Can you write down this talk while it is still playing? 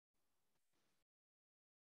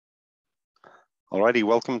Alrighty,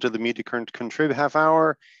 welcome to the Mediacurrent Contrib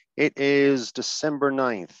Half-Hour. It is December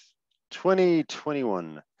 9th,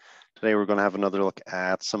 2021. Today we're going to have another look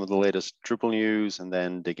at some of the latest Drupal news and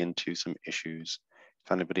then dig into some issues.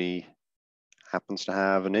 If anybody happens to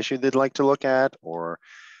have an issue they'd like to look at or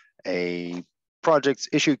a project's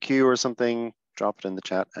issue queue or something, drop it in the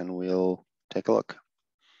chat and we'll take a look.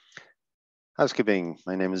 Housekeeping,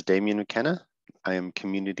 my name is Damien McKenna. I am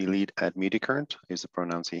community lead at Mediacurrent. I use the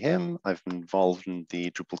pronouns he, him. I've been involved in the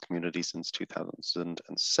Drupal community since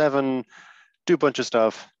 2007. Do a bunch of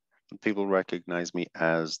stuff. People recognize me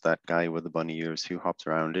as that guy with the bunny ears who hops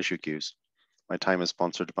around issue queues. My time is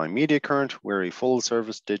sponsored by Mediacurrent. We're a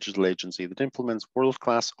full-service digital agency that implements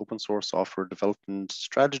world-class open source software development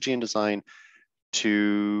strategy and design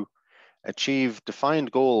to achieve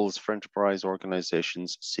defined goals for enterprise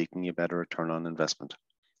organizations seeking a better return on investment.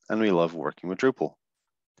 And we love working with Drupal.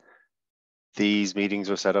 These meetings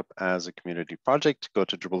are set up as a community project. Go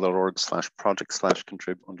to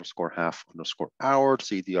drupal.org/project/contrib_half_hour to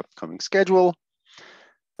see the upcoming schedule.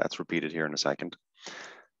 That's repeated here in a second.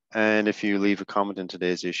 And if you leave a comment in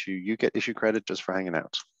today's issue, you get issue credit just for hanging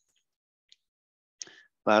out.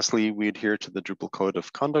 Lastly, we adhere to the Drupal Code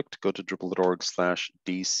of Conduct. Go to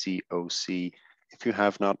drupal.org/DCOC if you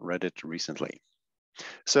have not read it recently.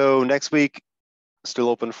 So next week, still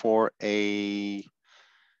open for a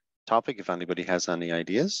topic if anybody has any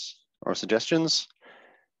ideas or suggestions.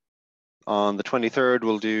 On the 23rd,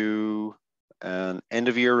 we'll do an end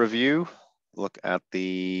of year review, look at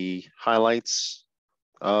the highlights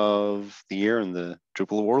of the year in the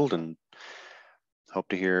Drupal world and hope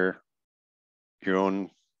to hear your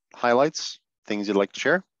own highlights, things you'd like to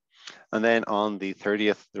share. And then on the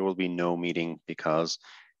 30th, there will be no meeting because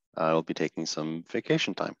I'll be taking some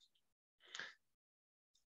vacation time.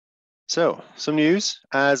 So, some news.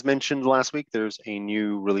 As mentioned last week, there's a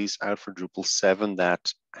new release out for Drupal 7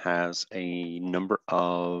 that has a number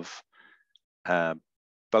of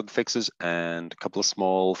bug fixes and a couple of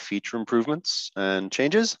small feature improvements and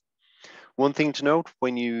changes. One thing to note,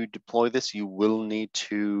 when you deploy this, you will need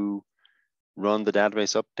to run the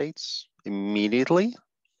database updates immediately.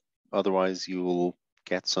 Otherwise, you'll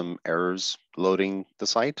get some errors loading the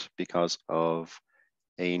site because of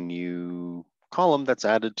a new column that's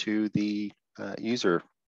added to the user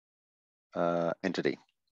entity.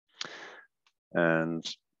 And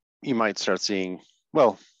you might start seeing,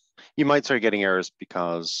 well, you might start getting errors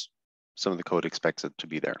because some of the code expects it to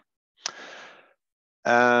be there.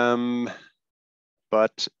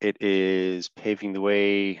 But it is paving the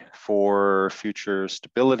way for future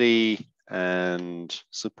stability and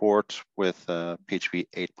support with PHP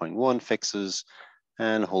 8.1 fixes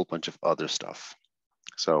and a whole bunch of other stuff.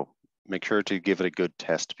 So make sure to give it a good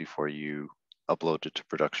test before you upload it to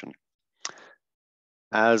production.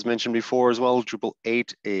 As mentioned before as well, Drupal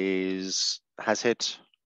 8 has hit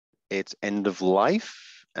its end of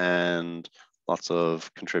life and lots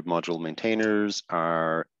of Contrib module maintainers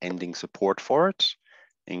are ending support for it,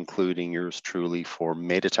 including yours truly for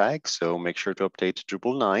meta tags. So make sure to update to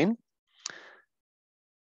Drupal 9.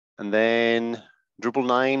 And then Drupal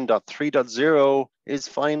 9.3.0 is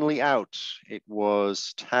finally out. It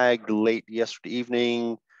was tagged late yesterday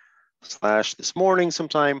evening / this morning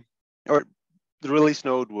sometime, or the release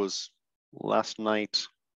node was last night,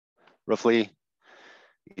 roughly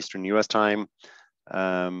Eastern US time.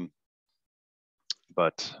 But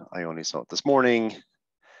I only saw it this morning.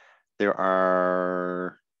 There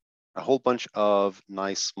are a whole bunch of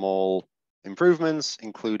nice small improvements,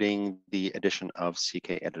 including the addition of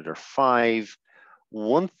CK Editor 5.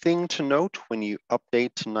 One thing to note when you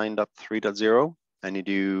update to 9.3.0 and you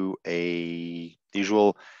do a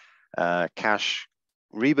usual cache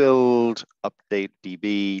rebuild, update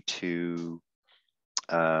DB to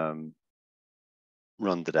run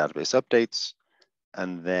the database updates,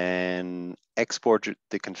 and then export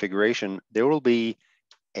the configuration, there will be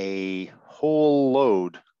a whole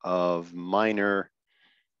load of minor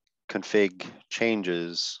config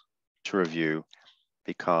changes to review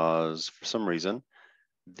because for some reason,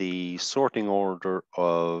 the sorting order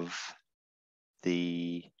of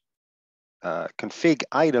the config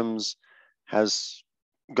items has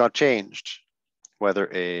got changed. Whether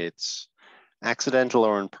it's accidental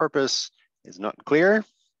or on purpose is not clear,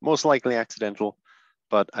 most likely accidental,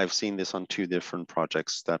 but I've seen this on 2 different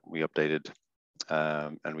projects that we updated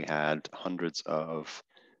and we had hundreds of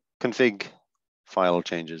config file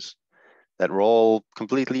changes that were all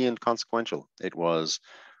completely inconsequential. It was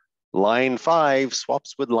line 5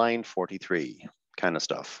 swaps with line 43 kind of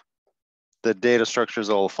stuff. The data structure is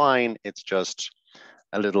all fine. It's just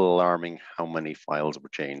a little alarming how many files were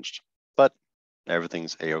changed, but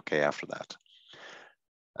everything's a-okay after that.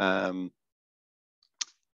 But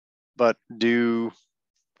do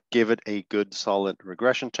give it a good solid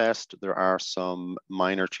regression test. There are some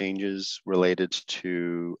minor changes related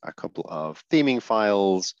to a couple of theming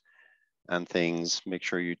files and things. Make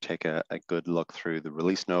sure you take a good look through the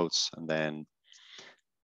release notes and then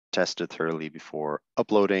test it thoroughly before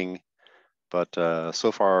uploading. But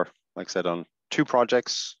so far, like I said, on 2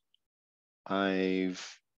 projects,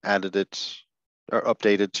 I've added it or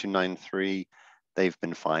updated to 9.3. They've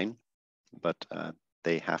been fine, but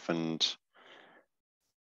they haven't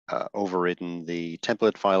overridden the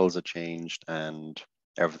template files that changed, and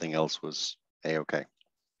everything else was a-okay.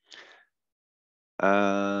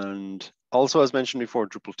 And also, as mentioned before,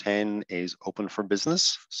 Drupal 10 is open for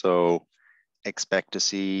business, so expect to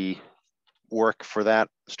see work for that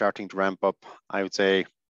starting to ramp up, I would say,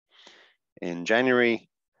 in January,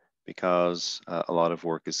 because a lot of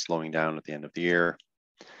work is slowing down at the end of the year.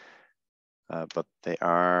 But they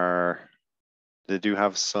do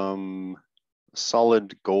have some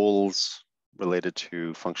solid goals related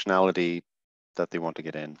to functionality that they want to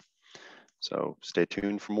get in. So stay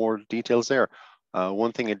tuned for more details there.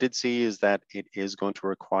 One thing I did see is that it is going to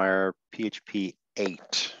require PHP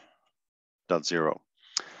 8.0.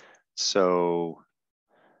 So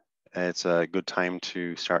it's a good time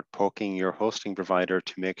to start poking your hosting provider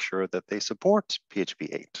to make sure that they support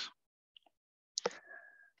PHP 8.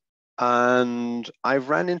 And I've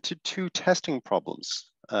ran into 2 testing problems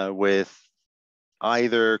with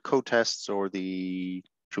either code tests or the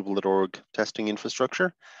Drupal.org testing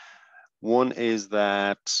infrastructure. One is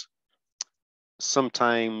that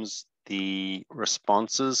sometimes the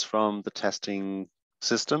responses from the testing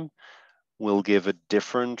system will give a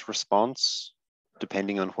different response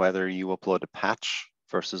depending on whether you upload a patch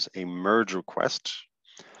versus a merge request.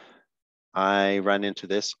 I ran into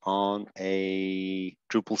this on a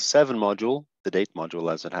Drupal 7 module, the date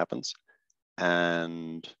module as it happens,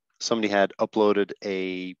 and somebody had uploaded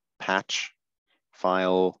a patch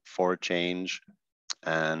file for a change,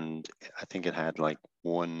 and I think it had like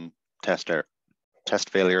 1 test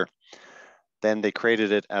failure. Then they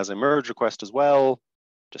created it as a merge request as well,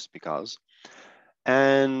 just because.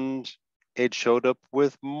 And it showed up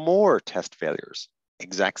with more test failures.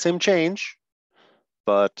 Exact same change,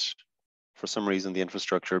 but for some reason the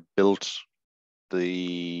infrastructure built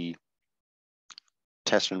the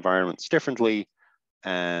test environments differently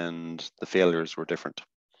and the failures were different.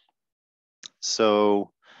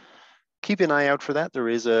 So keep an eye out for that. There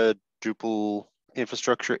is a Drupal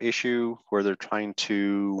infrastructure issue where they're trying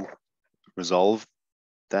to resolve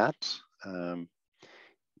that.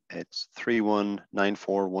 It's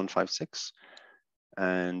 3194156,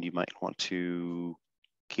 and you might want to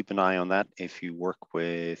keep an eye on that if you work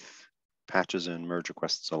with patches and merge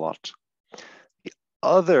requests a lot. The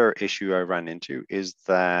other issue I ran into is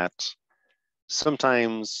that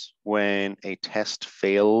sometimes when a test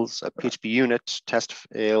fails, a PHP unit test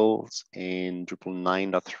fails in Drupal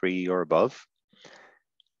 9.3 or above,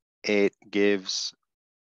 it gives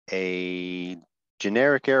a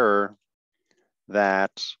generic error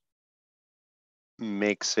that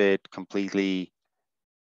makes it completely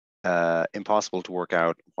impossible to work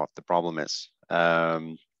out what the problem is.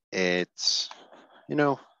 It's, you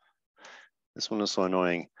know, this one is so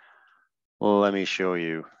annoying. Well, let me show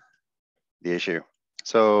you the issue.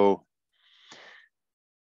 So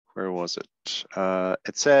where was it?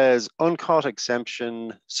 It says uncaught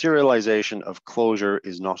exception, serialization of closure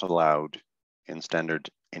is not allowed in standard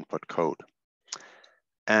input code.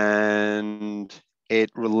 And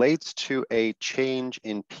it relates to a change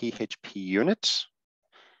in PHP unit.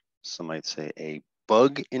 Some might say a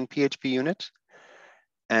bug in PHP unit.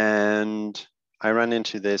 And I ran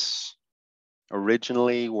into this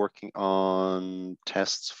originally working on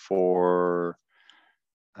tests for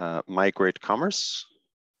Migrate Commerce,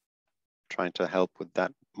 trying to help with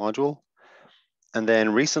that module. And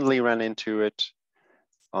then recently ran into it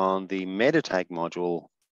on the meta tag module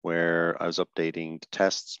where I was updating the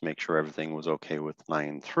tests, make sure everything was okay with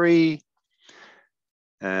 9.3.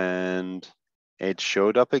 And it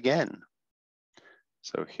showed up again.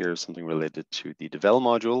 So here's something related to the devel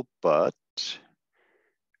module, but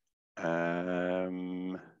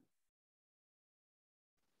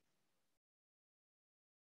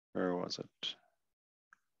where was it?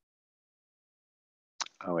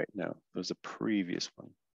 Oh wait, no, there's a previous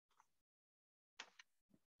one.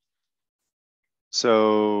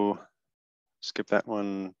 So skip that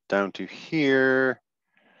one down to here.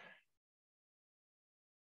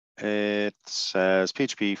 It says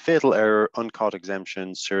PHP fatal error, uncaught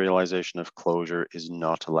exemption, serialization of closure is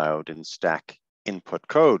not allowed in stack input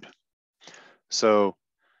code. So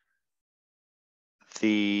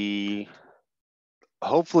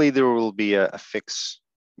hopefully there will be a fix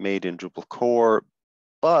made in Drupal core,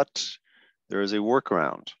 but there is a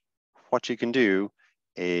workaround. What you can do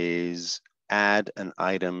is add an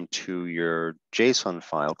item to your JSON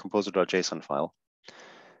file, composer.json file,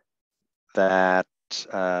 that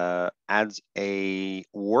adds a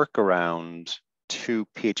workaround to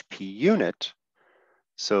PHP unit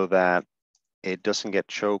so that it doesn't get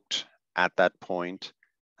choked at that point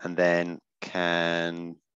and then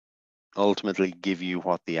can ultimately give you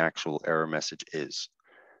what the actual error message is.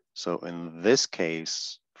 So in this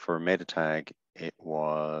case, for meta tag, it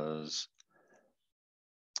was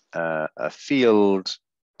a field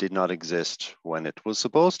did not exist when it was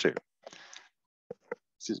supposed to.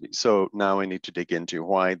 Excuse me. So now I need to dig into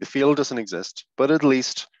why the field doesn't exist, but at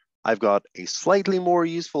least I've got a slightly more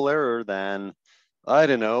useful error than, I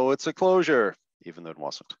don't know, it's a closure, even though it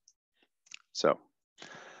wasn't. So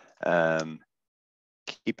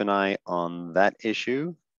keep an eye on that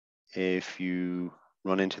issue if you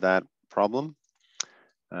run into that problem,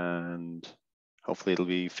 and hopefully it'll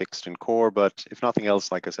be fixed in core, but if nothing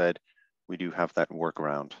else, like I said, we do have that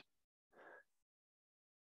workaround.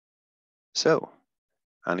 So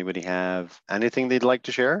anybody have anything they'd like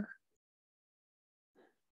to share?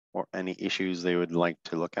 Or any issues they would like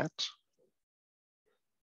to look at?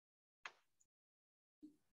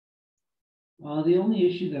 The only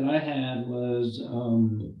issue that I had was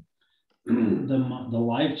the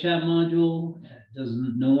live chat module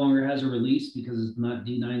no longer has a release because it's not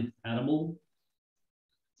D9 compatible.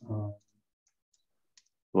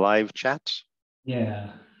 Live chat?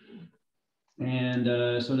 Yeah. And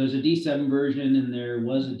so there's a D7 version and there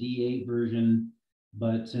was a D8 version,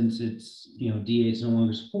 but since it's, D8 is no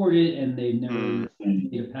longer supported and they've never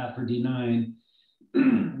made a path for D9,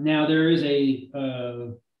 now there is a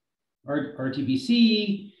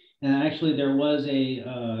RTBC, and actually there was a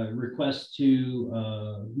request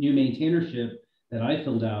to new maintainership that I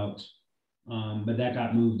filled out, but that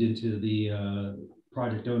got moved into the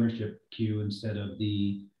project ownership queue instead of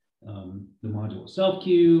the module itself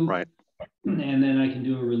queue. Right. And then I can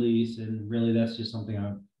do a release, and really that's just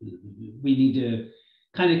something we need to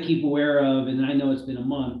kind of keep aware of. And I know it's been a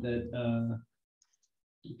month that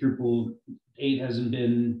Drupal 8 hasn't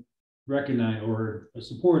been recognized or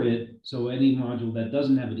supported. So any module that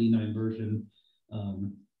doesn't have a D9 version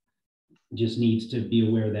just needs to be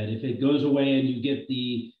aware that if it goes away and you get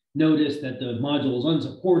the notice that the module is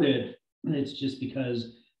unsupported, it's just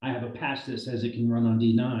because I have a patch that says it can run on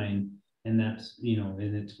D9, and that's,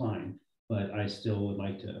 and it's fine. But I still would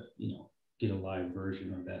like to, get a live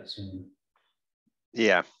version of that soon.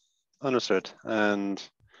 Yeah, understood. And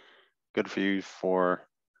good for you for,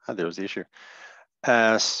 there was the issue.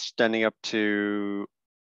 Standing up to,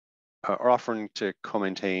 or offering to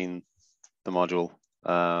co-maintain the module.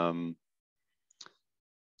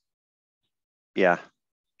 Yeah,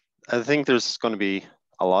 I think there's going to be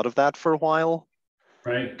a lot of that for a while.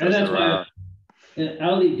 Right, and that's why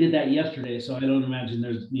Ali did that yesterday, so I don't imagine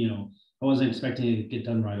there's, I wasn't expecting it to get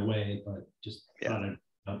done right away, but just thought I'd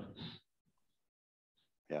up.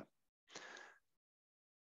 Yeah.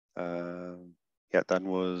 Yeah, that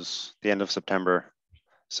was the end of September.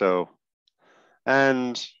 So,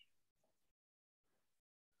 and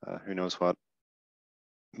who knows what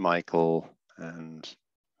Michael and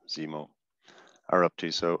Zemo are up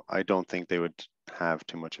to. So I don't think they would have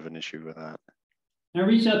too much of an issue with that. I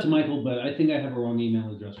reached out to Michael, but I think I have a wrong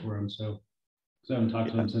email address for him. So I haven't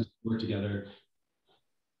talked to him since we worked together.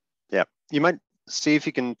 Yeah, you might see if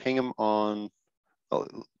you can ping him on, well,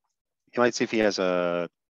 you might see if he has a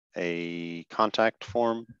contact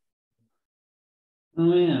form.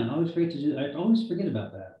 Oh yeah, I always forget to do. I always forget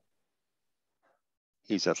about that.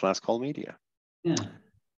 He's at Last Call Media. Yeah.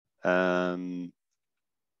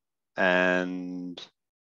 And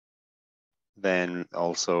then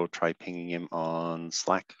also try pinging him on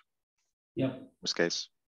Slack. Yep. Worst case.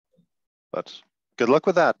 But good luck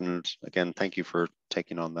with that. And again, thank you for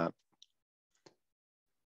taking on that.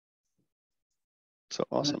 So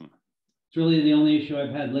awesome. It's really the only issue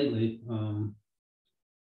I've had lately.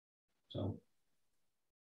 So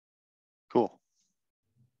cool.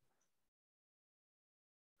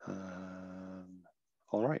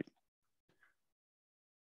 All right.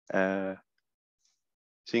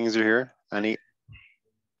 Seeing as you're here, any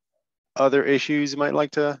other issues you might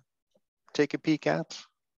like to take a peek at?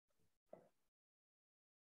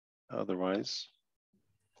 Otherwise,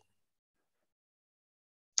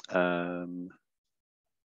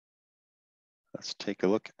 let's take a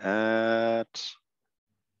look at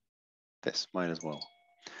this. Might as well.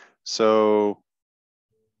 So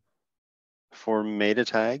for meta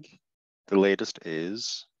tag, the latest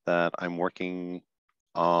is that I'm working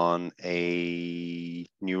on a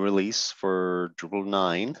new release for Drupal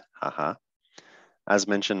 9. Haha. As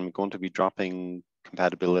mentioned, I'm going to be dropping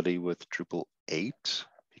compatibility with Drupal 8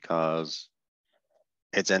 because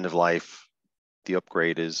it's end of life. The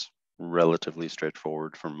upgrade is relatively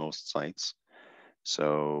straightforward for most sites.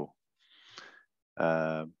 So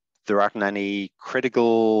there aren't any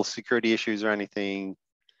critical security issues or anything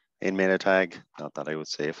in meta tag. Not that I would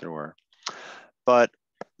say if there were, but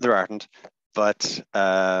there aren't. But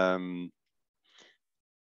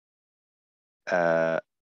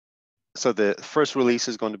so the first release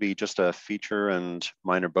is going to be just a feature and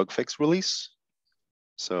minor bug fix release.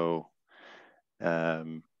 So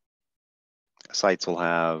sites will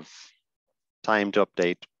have time to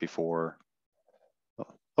update before,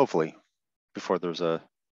 well, hopefully, before there's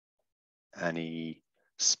any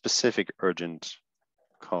specific urgent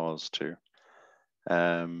cause to.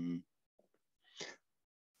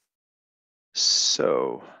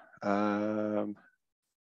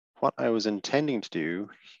 What I was intending to do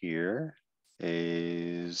here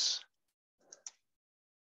is,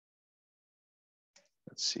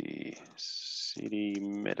 let's see, cd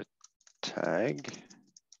meta tag.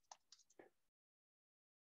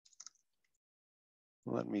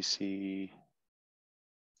 Let me see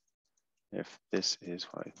if this is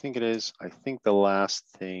what I think it is. I think the last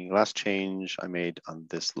change I made on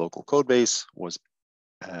this local code base was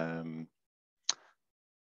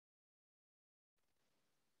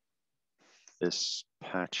this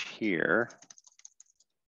patch here.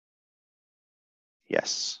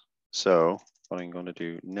 Yes. So what I'm going to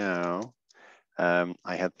do now, I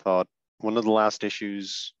had thought one of the last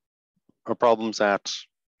issues or problems that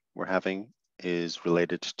we're having is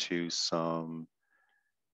related to some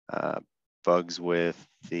bugs with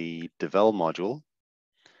the devel module.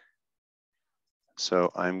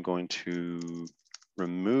 So I'm going to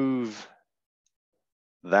remove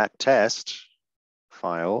that test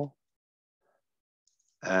file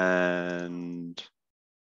and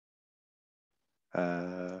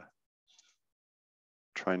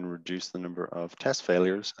try and reduce the number of test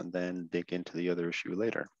failures and then dig into the other issue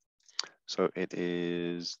later. So it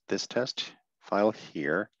is this test file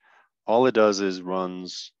here. All it does is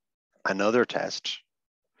runs another test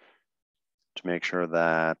to make sure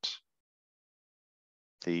that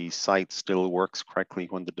the site still works correctly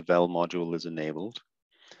when the devel module is enabled.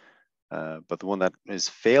 But the one that is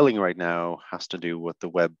failing right now has to do with the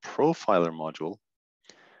web profiler module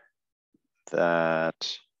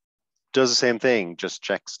that does the same thing, just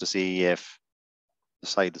checks to see if the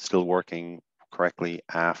site is still working correctly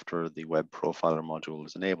after the web profiler module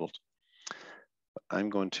is enabled. I'm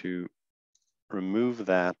going to remove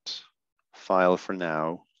that file for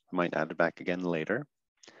now. I might add it back again later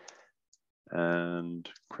and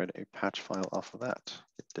create a patch file off of that.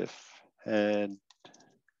 Diff head.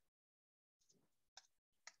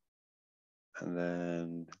 And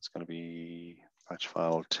then it's going to be patch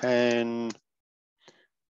file 10.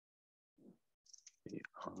 The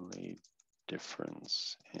only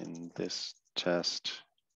difference in this test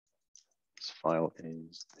file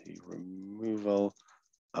is the removal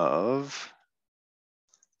of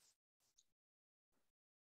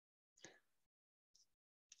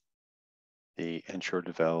the ensure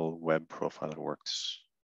devel web profiler works.php.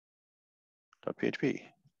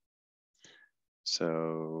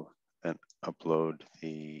 So then upload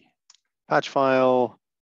the patch file,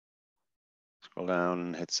 scroll down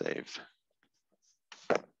and hit save.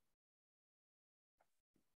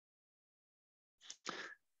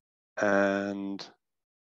 And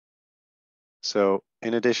so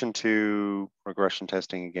in addition to regression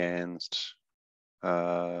testing against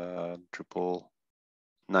Drupal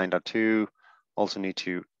 9.2, also need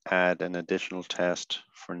to add an additional test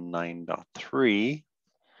for 9.3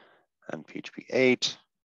 and PHP 8.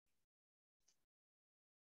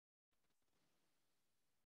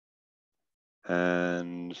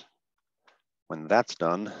 And when that's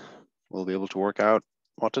done, we'll be able to work out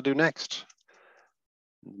what to do next.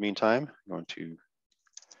 In the meantime, I'm going to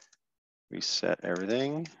reset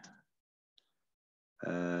everything.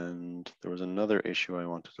 And there was another issue I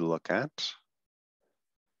wanted to look at.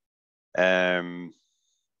 A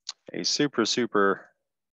super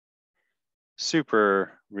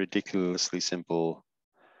ridiculously simple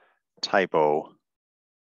typo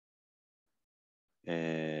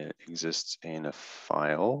exists in a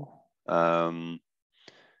file.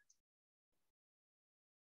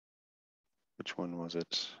 Which one was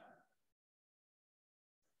it?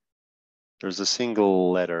 There's a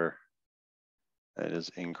single letter that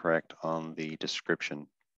is incorrect on the description.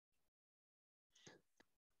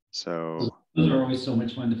 So those are always so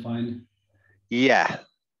much fun to find. Yeah,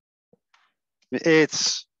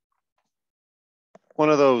 it's one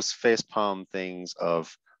of those facepalm things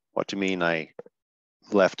of, what do you mean I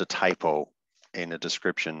left a typo in a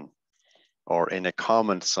description or in a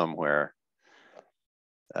comment somewhere?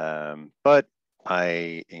 But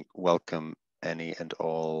I welcome any and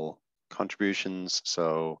all contributions.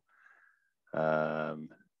 So I'm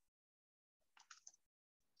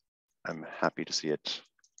happy to see it.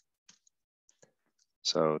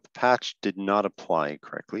 So the patch did not apply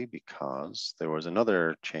correctly because there was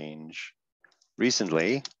another change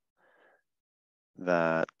recently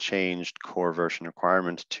that changed core version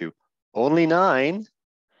requirement to only 9.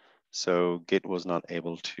 So Git was not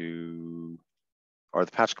able to, or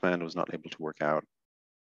the patch command was not able to work out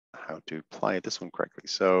how to apply this one correctly.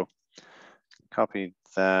 So copy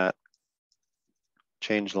that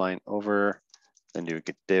change line over, then do a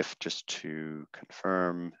git diff just to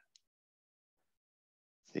confirm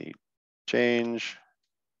the change.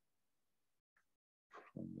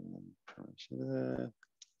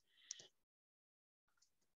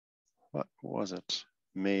 What was it?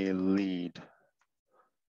 May lead.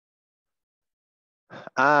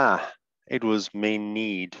 Ah, it was may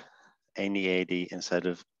need, NEAD instead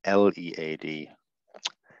of LEAD.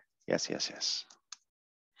 Yes, yes, yes.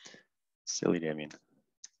 Silly Damien.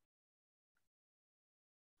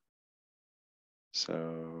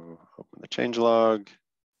 So open the changelog.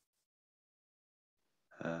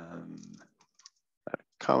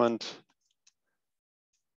 Comment.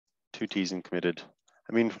 2 T's and committed.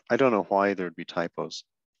 I mean, I don't know why there'd be typos.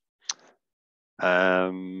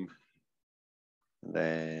 Then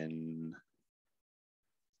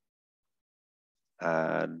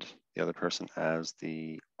add the other person as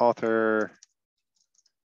the author.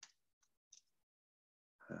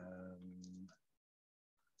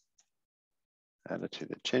 Add it to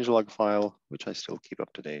the changelog file, which I still keep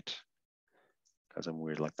up to date because I'm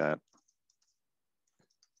weird like that.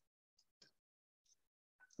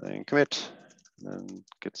 Then commit, and then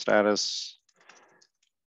git status.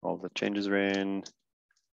 All the changes are in.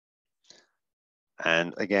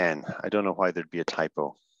 And again, I don't know why there'd be a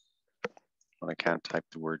typo when I can't type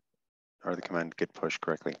the word or the command git push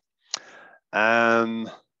correctly. Okay,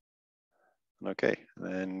 and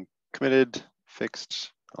then committed,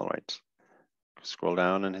 fixed. All right. Scroll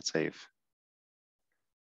down and hit save.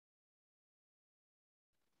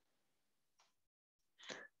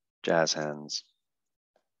 Jazz hands.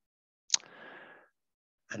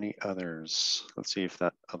 Any others? Let's see if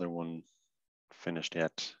that other one finished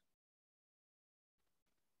yet.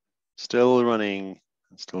 Still running,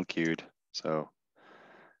 still queued, so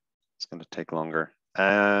it's going to take longer.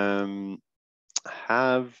 Have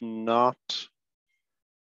not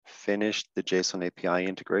finished the JSON API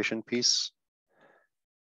integration piece.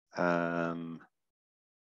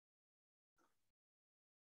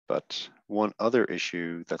 But one other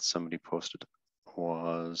issue that somebody posted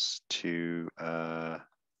was to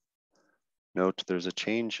note there's a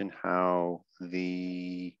change in how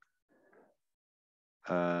the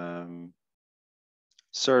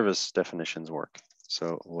service definitions work.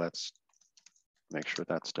 So let's make sure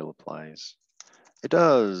that still applies. It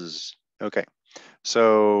does. Okay.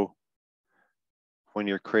 So when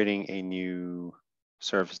you're creating a new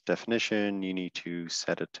service definition, you need to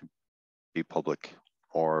set it to be public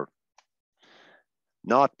or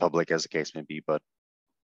not public as the case may be, but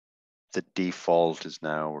the default is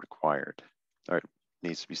now required. All right,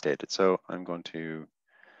 needs to be stated. So I'm going to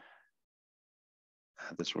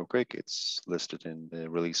add this real quick. It's listed in the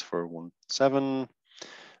release for 1.7.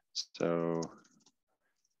 So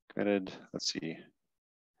committed, let's see.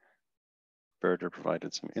 Berger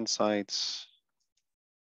provided some insights.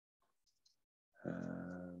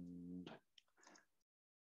 And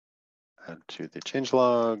add to the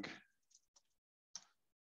changelog.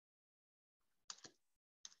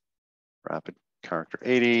 Rapid character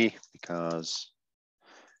 80 because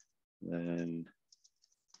then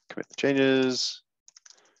commit the changes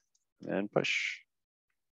and push.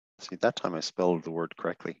 See, that time I spelled the word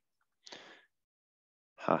correctly.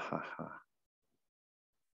 Ha ha ha.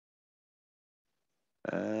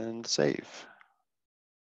 And save.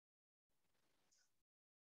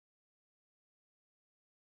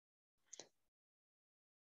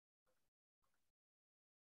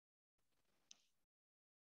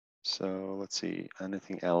 So let's see,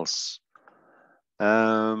 anything else?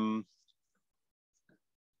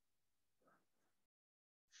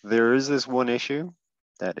 There is this one issue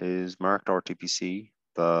that is marked RTPC,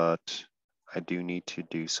 but I do need to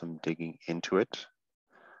do some digging into it.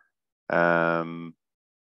 I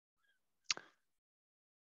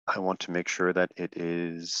want to make sure that it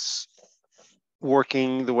is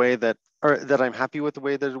working the way that or that I'm happy with the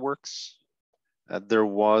way that it works. There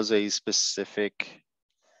was a specific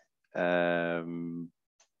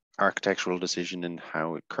architectural decision in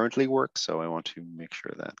how it currently works, so I want to make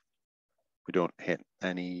sure that we don't hit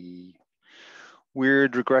any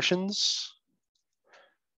weird regressions.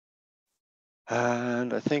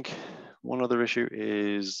 And I think one other issue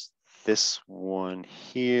is this one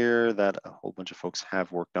here that a whole bunch of folks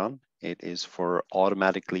have worked on. It is for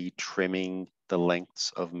automatically trimming the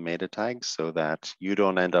lengths of meta tags so that you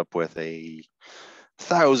don't end up with a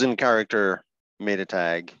 1,000-character meta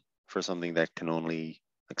tag for something that can only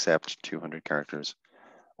accept 200 characters,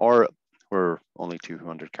 or where only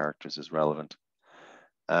 200 characters is relevant.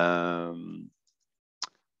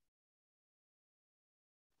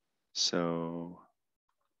 So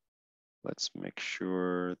let's make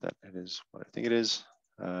sure that it is what I think it is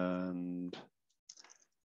and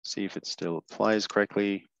see if it still applies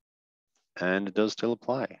correctly. And it does still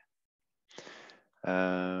apply.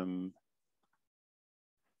 So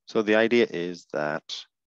the idea is that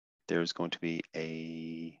there's going to be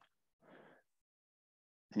a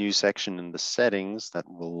new section in the settings that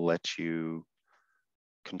will let you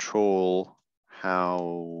control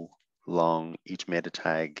how long each meta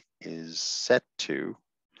tag is set to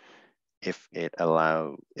if it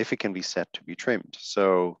can be set to be trimmed.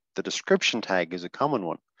 So the description tag is a common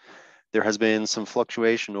one. There has been some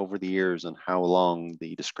fluctuation over the years on how long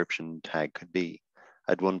the description tag could be.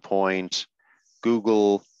 At one point,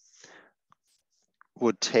 Google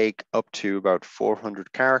would take up to about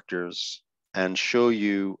 400 characters and show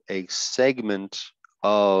you a segment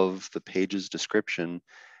of the page's description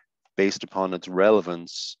based upon its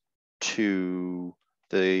relevance to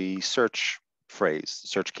the search phrase,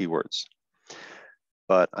 search keywords.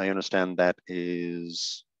 But I understand that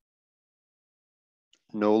is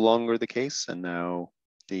no longer the case, and now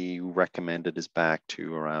the recommended is back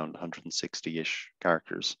to around 160-ish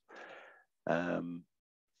characters.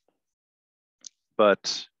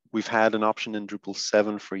 But we've had an option in Drupal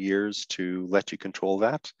 7 for years to let you control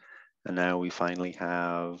that, and now we finally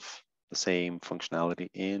have the same functionality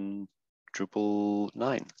in Drupal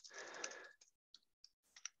 9.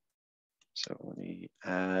 So let me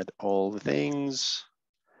add all the things,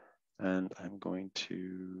 and I'm going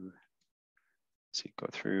to go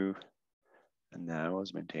through, and now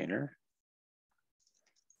as maintainer,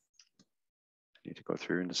 I need to go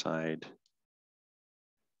through and decide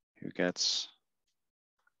who gets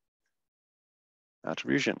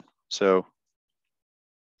attribution. So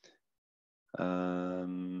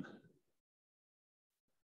seven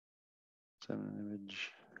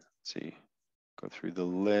image, let's see, go through the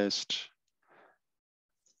list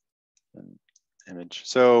and image.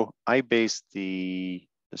 So I based the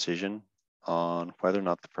decision on whether or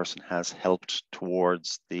not the person has helped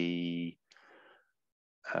towards the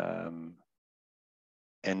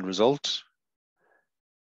end result,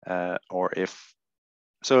 or if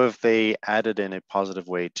they added in a positive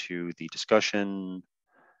way to the discussion,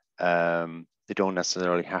 they don't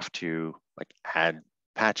necessarily have to like add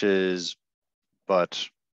patches, but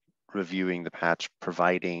reviewing the patch,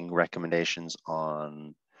 providing recommendations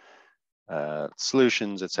on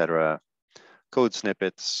solutions, etc., code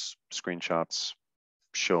snippets, screenshots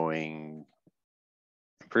showing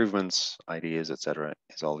improvements, ideas, etc.,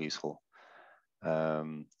 is all useful.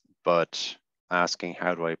 But asking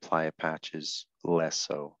how do I apply a patch is less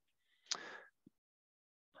so.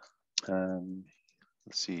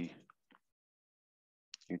 Let's see.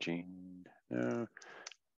 Eugene, no.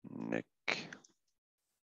 Nick.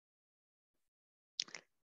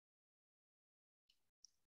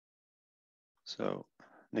 So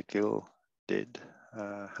Nikhil did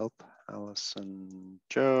help Alice and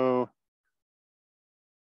Joe.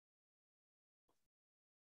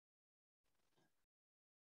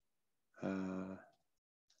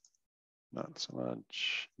 Not so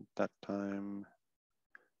much at that time.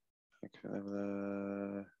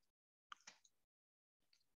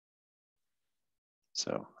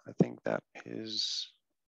 So I think that is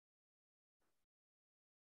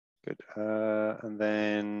good. And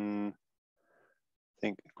then I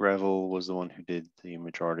think Greville was the one who did the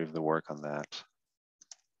majority of the work on that.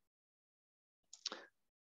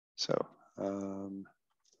 So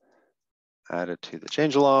add it to the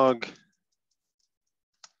changelog.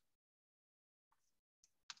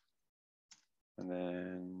 And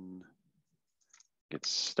then get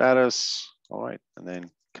status. All right, and then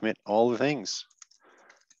commit all the things.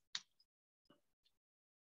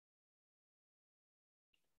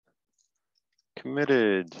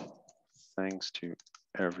 Committed. Thanks to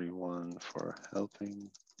everyone for helping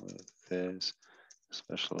with this,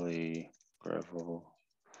 especially Greville.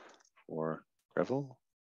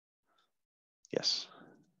 Yes,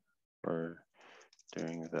 we're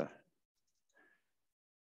doing the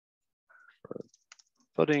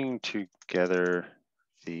putting together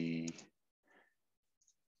the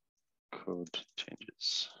code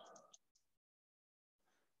changes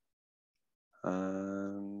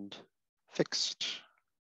and fixed.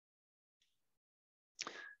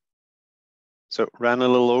 So ran a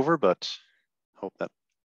little over, but hope that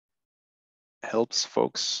helps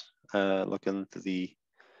folks look into the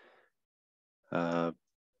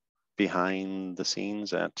behind the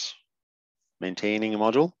scenes at maintaining a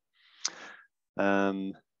module.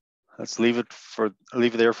 Let's leave it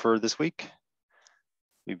there for this week.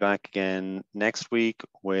 Be back again next week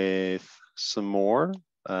with some more.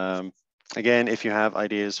 Again, if you have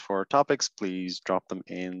ideas for topics, please drop them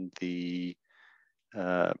in the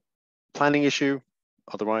planning issue.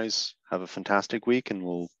 Otherwise, have a fantastic week and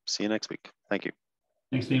we'll see you next week. Thank you.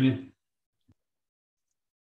 Thanks, Damien.